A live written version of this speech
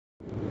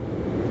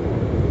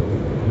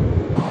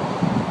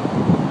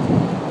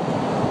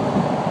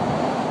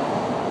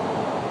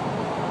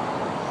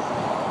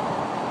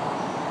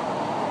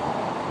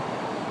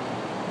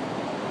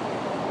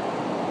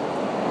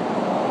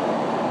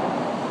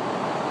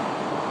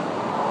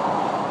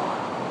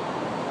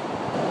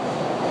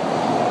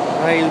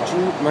Hi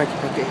YouTube, Mikey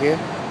Puckett here.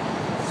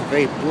 It's a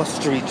very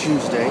blustery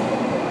Tuesday.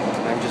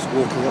 I'm just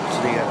walking up to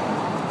the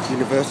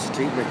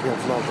university, making a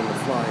vlog on the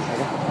fly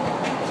here.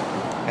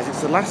 As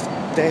it's the last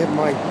day of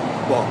my,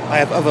 well, I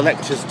have other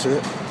lectures to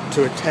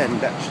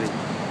attend actually.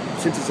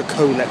 Since it's a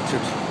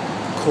co-lectured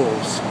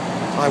course,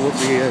 I won't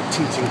be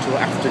teaching till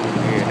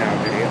afternoon here now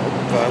really,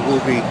 but I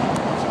will be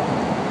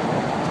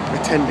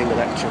attending a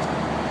lecture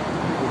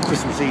on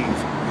Christmas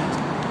Eve.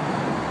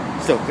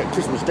 So, get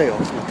Christmas Day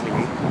off,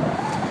 luckily.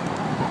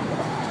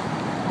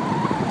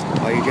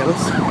 Are you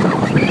jealous?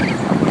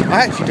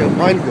 I actually don't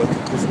mind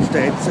working Christmas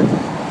Day.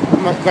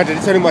 Granted,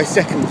 it's only my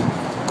second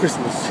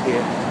Christmas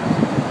here.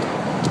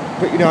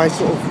 But, I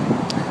sort of,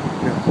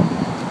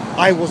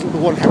 I wasn't the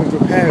one having to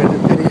prepare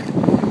any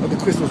of the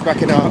Christmas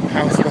back in our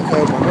house back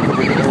home. My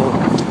mother did it all.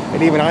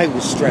 And even I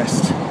was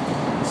stressed.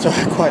 So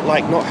I quite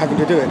like not having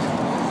to do it.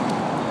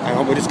 Hang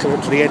on, we're just coming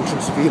up to the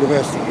entrance of the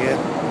university here.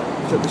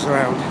 Flip this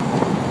around.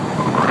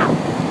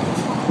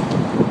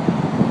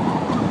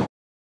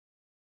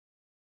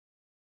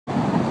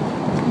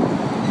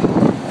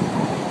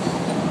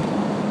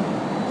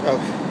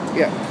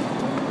 Yeah.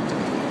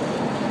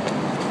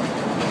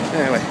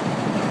 Anyway,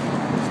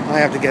 I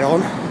have to get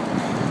on.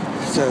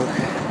 So,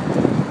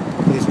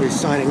 here's me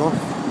signing off.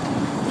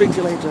 Speak to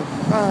you later.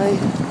 Bye.